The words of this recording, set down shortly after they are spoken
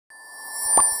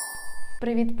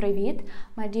Привіт-привіт,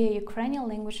 my dear Ukrainian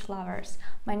language lovers.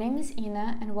 My name is Ina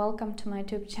and welcome to my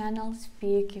YouTube channel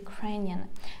Speak Ukrainian.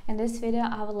 In this video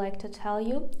I would like to tell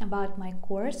you about my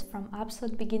course from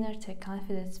absolute beginner to a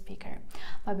confident speaker.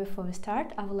 But before we start,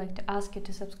 I would like to ask you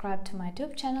to subscribe to my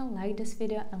YouTube channel, like this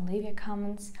video and leave your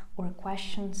comments or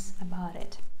questions about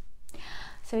it.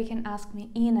 So you can ask me,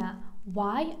 Ina,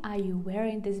 why are you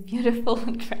wearing this beautiful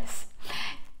dress?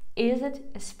 Is it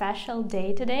a special day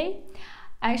today?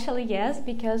 Actually, yes,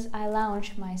 because I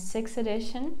launched my 6th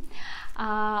edition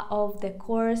of the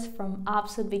course from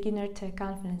absolute beginner to a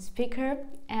confident speaker.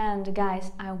 And guys,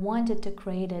 I wanted to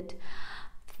create it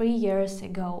 3 years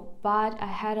ago, but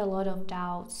I had a lot of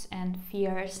doubts and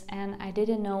fears, and I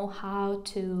didn't know how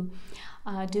to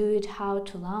do it, how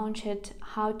to launch it,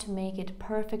 how to make it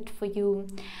perfect for you.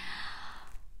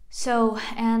 So,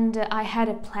 and I had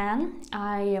a plan.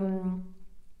 I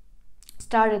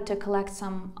started to collect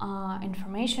some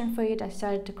information for it. I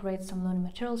started to create some learning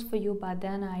materials for you, but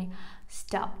then I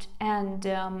stopped. And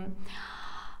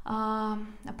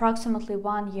approximately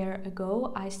 1 year ago,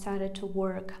 I started to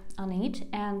work on it,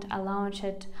 and I launched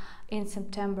it in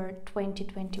September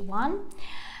 2021.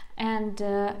 And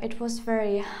it was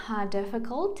very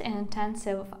difficult and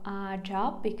intensive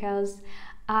job, because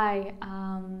I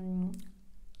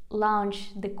launched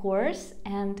the course,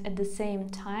 and at the same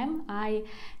time I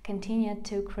continued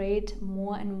to create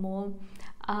more and more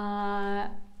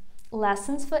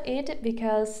lessons for it,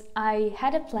 because I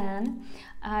had a plan.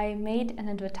 I made an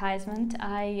advertisement.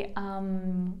 I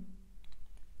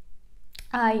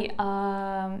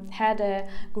had a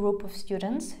group of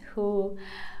students who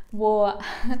were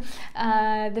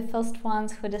the first ones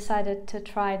who decided to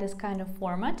try this kind of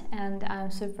format, and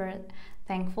I'm super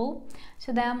thankful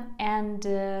to them. And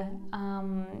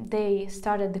they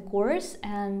started the course,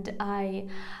 and I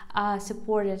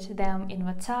supported them in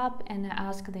WhatsApp, and I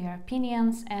asked their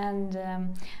opinions, and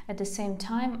at the same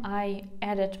time I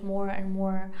added more and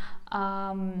more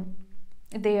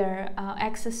their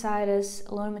exercises,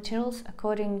 learning materials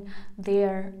according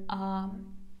their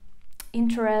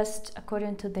interest,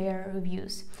 according to their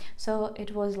reviews. So it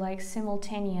was like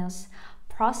simultaneous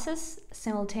process,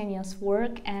 simultaneous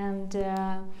work, and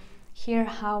here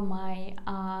how my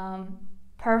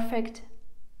perfect,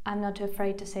 I'm not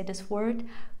afraid to say this word,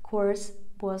 course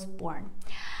was born.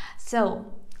 So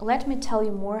let me tell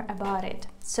you more about it.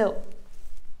 So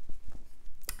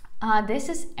this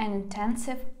is an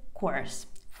intensive course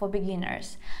for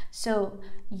beginners. So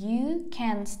you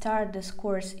can start this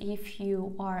course if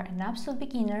you are an absolute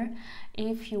beginner,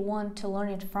 if you want to learn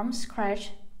it from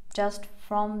scratch, just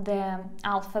from the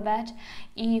alphabet,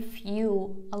 if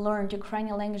you learned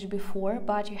Ukrainian language before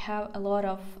but you have a lot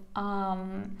of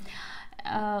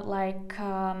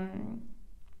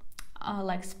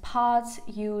like spots,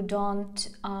 you don't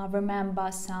remember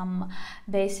some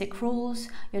basic rules,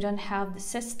 you don't have the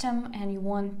system, and you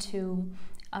want to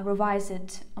revise it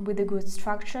with a good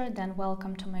structure, then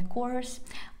welcome to my course.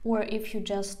 Or if you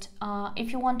just if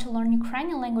you want to learn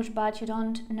Ukrainian language but you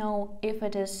don't know if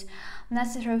it is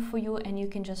necessary for you, and you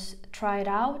can just try it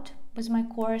out with my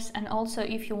course. And also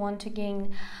if you want to gain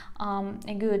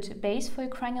a good base for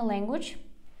Ukrainian language,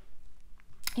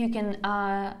 you can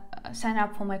sign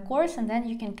up for my course, and then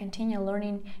you can continue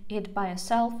learning it by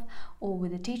yourself or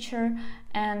with a teacher,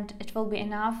 and it will be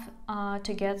enough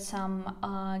to get some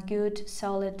good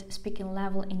solid speaking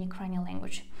level in Ukrainian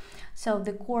language. So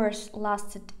the course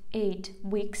lasted 8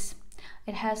 weeks.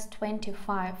 It has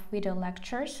 25 video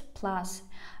lectures plus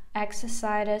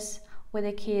exercises with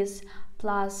the kids,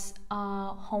 plus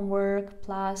homework,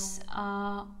 plus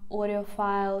audio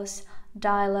files,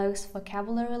 dialogues,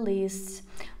 vocabulary lists,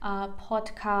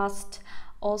 podcast.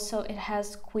 Also it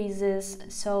has quizzes.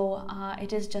 So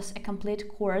it is just a complete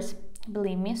course,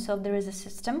 believe me. So there is a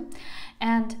system,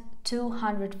 and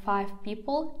 205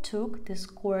 people took this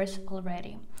course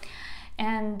already.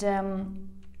 And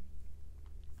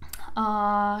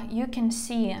you can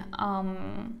see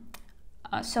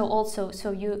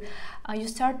so you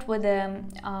start with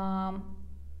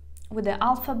the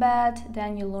alphabet,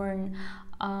 then you learn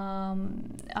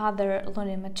other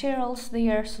learning materials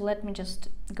there. So let me just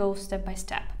go step by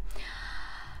step,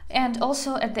 and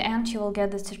also at the end you will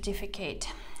get the certificate.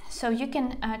 So you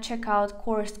can check out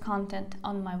course content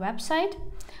on my website,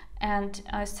 and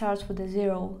I start with the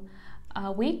 0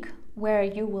 week, where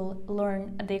you will learn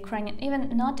the Ukrainian, even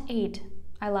not 8,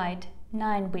 I lied,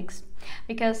 9 weeks,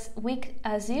 because week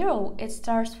 0 it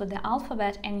starts with the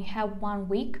alphabet, and you have 1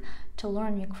 week to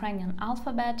learn Ukrainian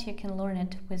alphabet. You can learn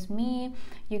it with me,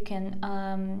 you can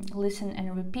listen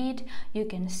and repeat, you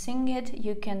can sing it,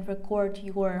 you can record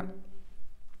your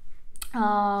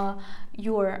your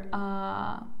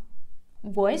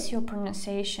voice, your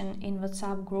pronunciation in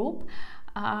WhatsApp group.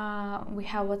 We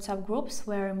have WhatsApp groups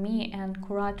where me and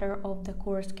curator of the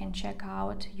course can check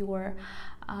out your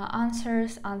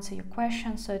answers, answer your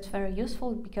questions. So it's very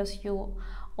useful because you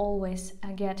always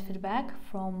get feedback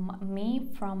from me,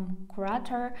 from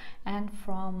curator, and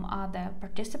from other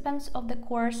participants of the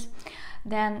course.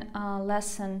 Then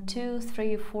lesson 2,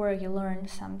 3, 4, you learn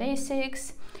some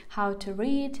basics, how to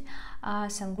read,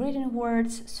 some greeting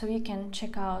words, so you can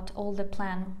check out all the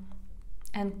plan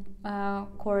and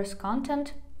course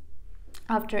content.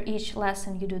 After each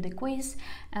lesson you do the quiz,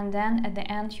 and then at the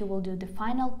end you will do the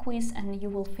final quiz, and you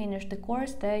will finish the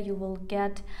course. There you will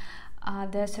get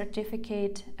the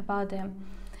certificate about the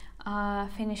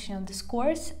finishing of this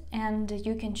course, and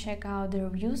you can check out the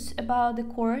reviews about the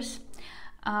course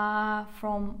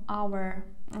from our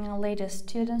latest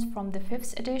students from the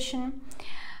 5th edition.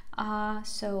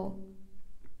 So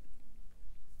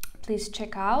please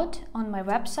check out on my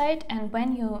website, and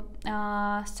when you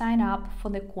sign up for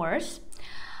the course,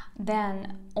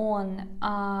 then on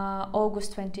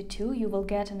August 22 you will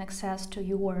get an access to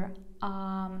your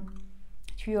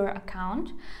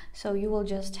account. So you will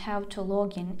just have to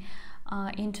log in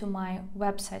into my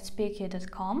website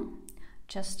speaky.com.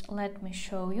 Just let me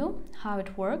show you how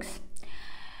it works.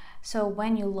 So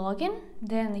when you log in,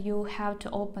 then you have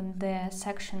to open the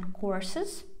section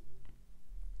courses,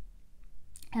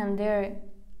 and there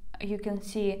you can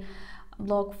see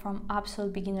blog from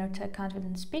absolute beginner to a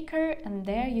confident speaker, and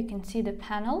there you can see the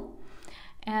panel,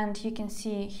 and you can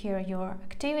see here your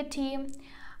activity,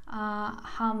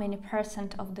 how many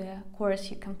 % of the course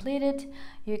you completed.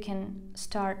 You can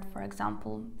start, for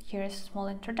example, here is a small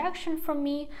introduction from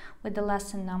me with the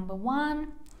lesson number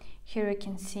 1. Here you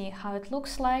can see how it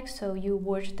looks like. So you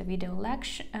watch the video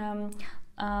lection.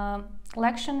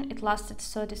 It lasted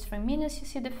 33 minutes. You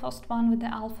see the first one with the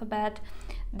alphabet.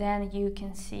 Then you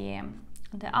can see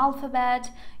the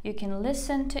alphabet. You can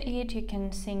listen to it. You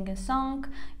can sing a song.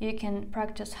 You can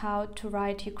practice how to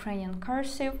write Ukrainian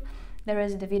cursive. There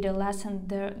is the video lesson.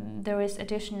 There is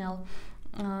additional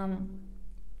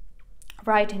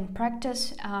writing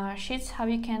practice sheets, how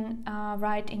you can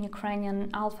write in Ukrainian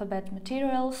alphabet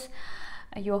materials,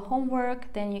 your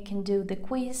homework. Then you can do the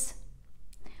quiz.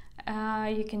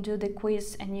 You can do the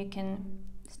quiz and you can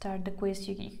start the quiz.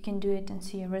 You can do it and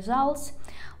see your results.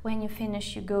 When you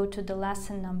finish, you go to the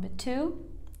lesson number 2,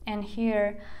 and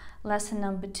here lesson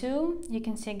number 2, you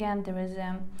can see again there is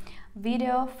a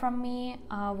video from me.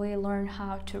 We learn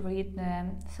how to read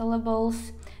the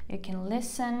syllables. You can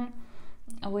listen.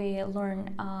 We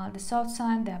learn the soft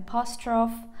sign, the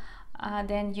apostrophe.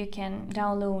 Then you can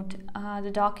download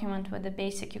the document with the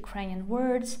basic Ukrainian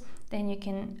words. Then you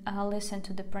can listen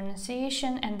to the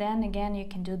pronunciation, and then again you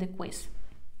can do the quiz.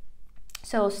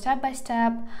 So step by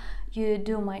step you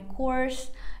do my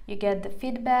course, you get the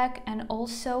feedback, and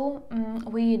also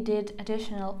we did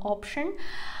additional option.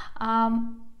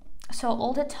 So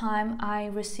all the time I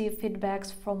receive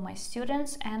feedbacks from my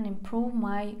students and improve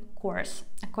my course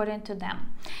according to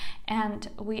them. And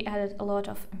we added a lot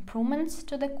of improvements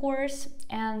to the course,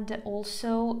 and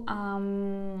also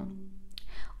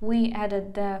we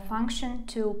added the function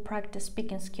to practice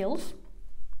speaking skills,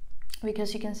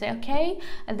 because you can say, okay,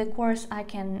 at the course I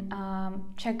can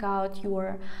check out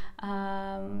your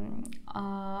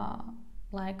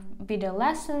like video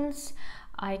lessons,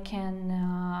 I can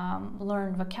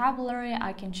learn vocabulary,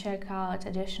 I can check out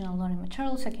additional learning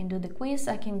materials, I can do the quiz,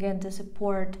 I can get the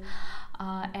support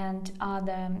and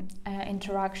other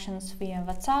interactions via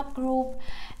WhatsApp group.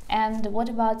 And what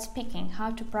about speaking,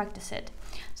 how to practice it?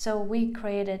 So we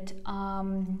created a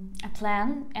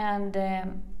plan and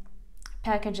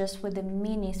packages with the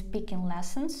mini speaking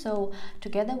lessons. So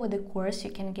together with the course you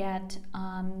can get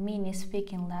mini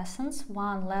speaking lessons.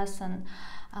 One lesson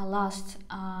lasts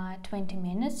 20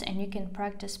 minutes, and you can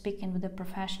practice speaking with a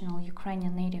professional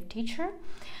Ukrainian native teacher.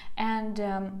 And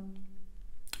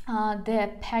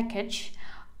the package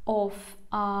of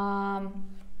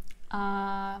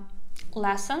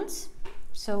lessons,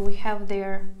 so we have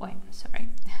their,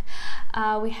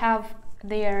 we have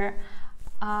their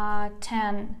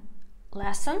 10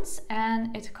 lessons,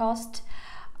 and it cost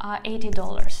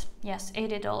 $80. Yes,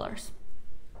 $80.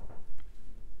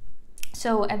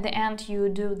 So at the end you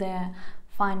do the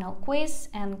final quiz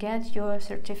and get your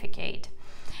certificate.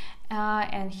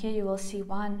 And here you will see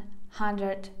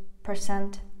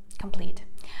 100% complete.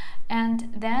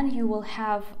 And then you will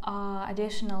have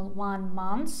additional 1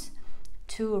 month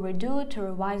to redo, to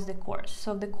revise the course.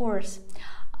 So the course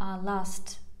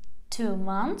lasts 2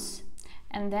 months,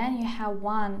 and then you have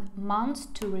 1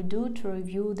 month to redo, to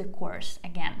review the course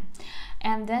again.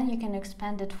 and then you can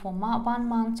expand it for 1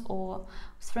 month or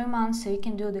 3 months, so you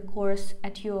can do the course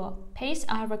at your pace.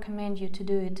 I recommend you to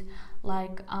do it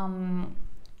like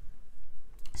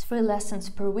 3 lessons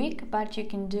per week, but you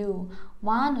can do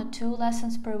 1 or 2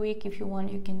 lessons per week. If you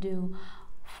want, you can do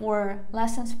 4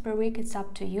 lessons per week. It's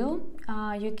up to you.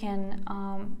 You can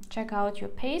check out your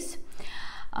pace,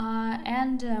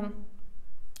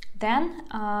 then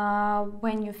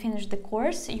when you finish the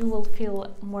course, you will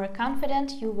feel more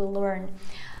confident. You will learn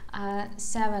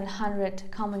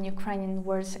 700 common Ukrainian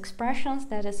words expressions.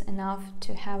 That is enough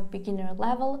to have beginner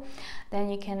level. Then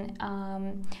you can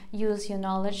use your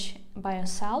knowledge by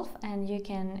yourself, and you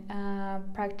can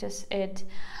practice it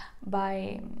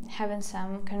by having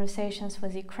some conversations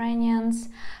with Ukrainians,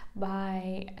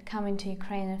 by coming to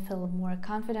Ukraine and feel more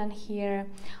confident here.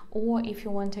 Or if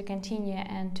you want to continue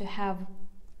and to have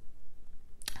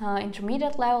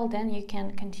intermediate level, then you can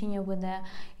continue with the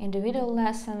individual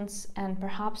lessons, and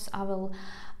perhaps I will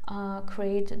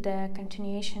create the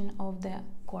continuation of the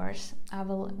course. I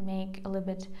will make a little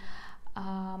bit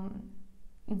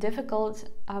difficult.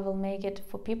 I will make it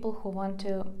for people who want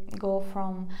to go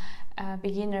from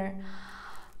beginner,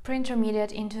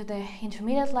 pre-intermediate into the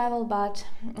intermediate level, but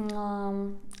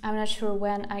I'm not sure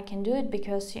when I can do it,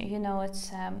 because you know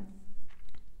it's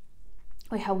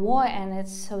we have war and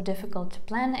it's so difficult to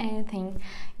plan anything.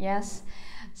 Yes,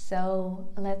 so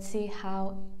let's see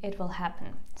how it will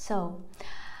happen. So,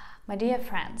 my dear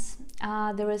friends,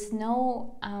 there is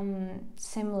no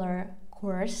similar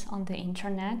course on the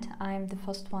internet. I'm the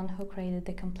first one who created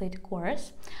the complete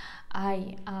course.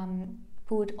 I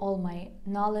put all my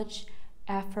knowledge,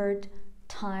 effort,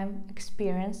 time,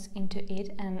 experience into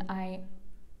it, and I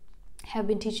have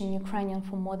been teaching Ukrainian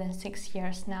for more than 6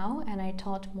 years now, and I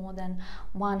taught more than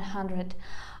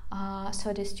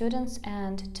 130 students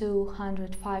and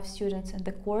 205 students in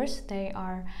the course. They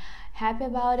are happy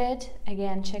about it.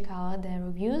 Again, check out the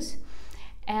reviews,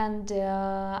 and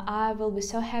I will be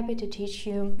so happy to teach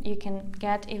you. You can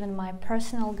get even my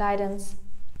personal guidance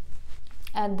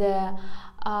at the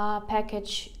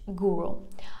package Guru.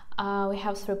 We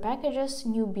have 3 packages.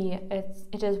 Newbie,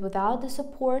 it is without the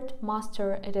support.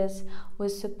 Master, it is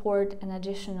with support and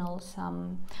additional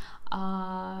some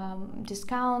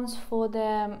discounts for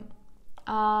the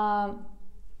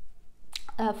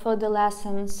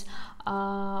lessons.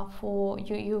 For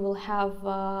you will have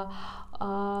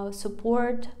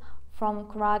support from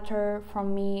curator,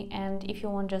 from me, and if you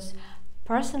want just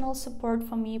personal support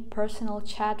from me, personal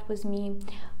chat with me,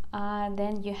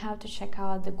 then you have to check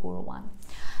out the Guru one.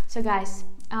 So guys,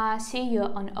 see you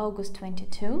on August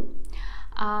 22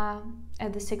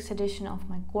 at the 6th edition of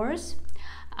my course.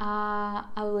 I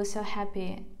will be so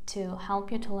happy to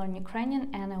help you to learn Ukrainian,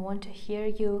 and I want to hear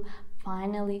you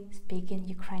finally speaking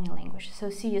Ukrainian language. So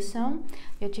see you soon,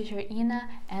 your teacher Ina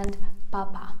and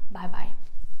Papa. Bye bye.